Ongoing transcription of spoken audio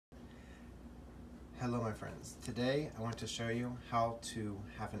Hello my friends. Today I want to show you how to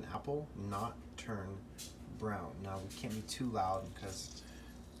have an apple not turn brown. Now we can't be too loud because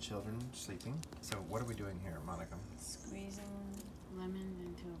children are sleeping. So what are we doing here, Monica? Squeezing lemon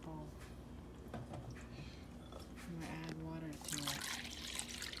into a bowl. I'm going to add water to it.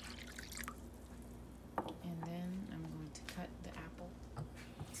 And then I'm going to cut the apple and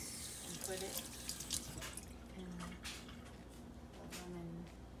put it in the lemon.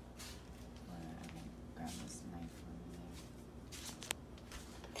 I'm going to grab this knife over there.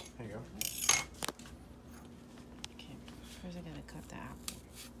 There you go. Okay, first I got to cut the apple.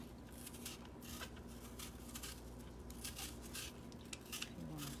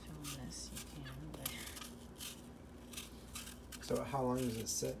 So how long does it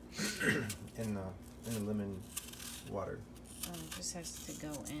sit in the lemon water? It just has to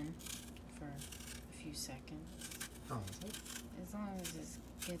go in for a few seconds. Oh, is it? As long as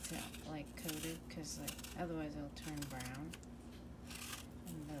it gets like coated, because like otherwise it'll turn brown.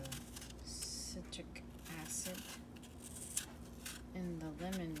 And the citric acid in the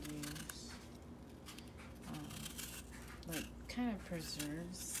lemon juice like kind of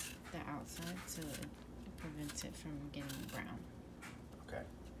preserves the outside, so it prevents it from getting brown. Okay.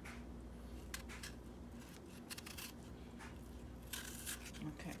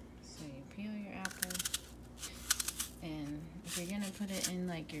 Okay, so you peel your apple, and if you're gonna put it in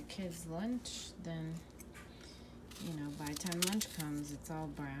like your kid's lunch, then you know by the time lunch comes it's all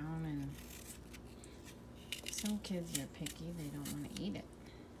brown, and some kids are picky, they don't want to eat it.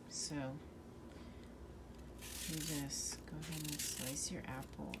 So you just go ahead and slice your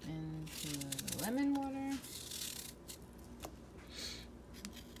apple into the lemon water.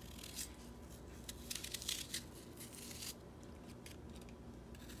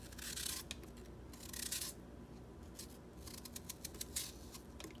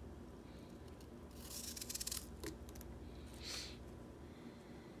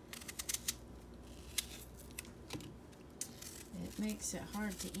 It makes it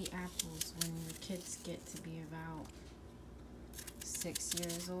hard to eat apples when your kids get to be about 6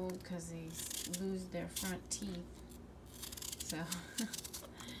 years old because they lose their front teeth. So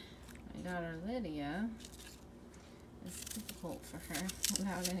my daughter Lydia, it's difficult for her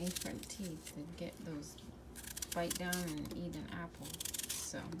without any front teeth to get those, bite down and eat an apple.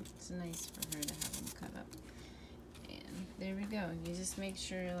 So it's nice for her to have them cut up. And there we go. You just make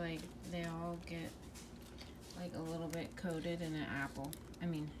sure like they all get like a little bit coated in an apple,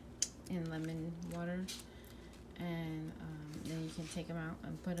 in lemon water, and then you can take them out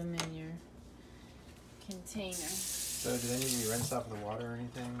and put them in your container. So do they need to be rinsed off with the water or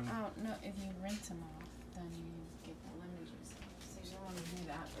anything? Oh no, if you rinse them off, then you get the lemon juice out. So you don't want to do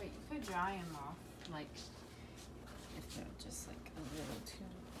that. But you could dry them off, like if they're just like a little too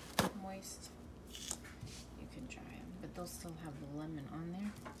moist, you can dry them, but they'll still have the lemon on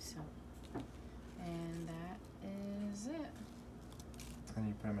there. So, and that is it. And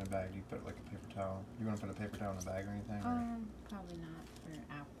you put them in a bag. Do you put like a paper towel? You want to put a paper towel in a bag or anything? Probably not for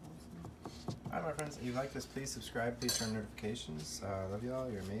apples. No. Alright my friends, if you like this, please subscribe, please turn on notifications. Love you all,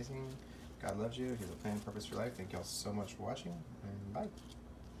 you're amazing. God loves you, He has a plan and purpose for your life. Thank you all so much for watching, and bye.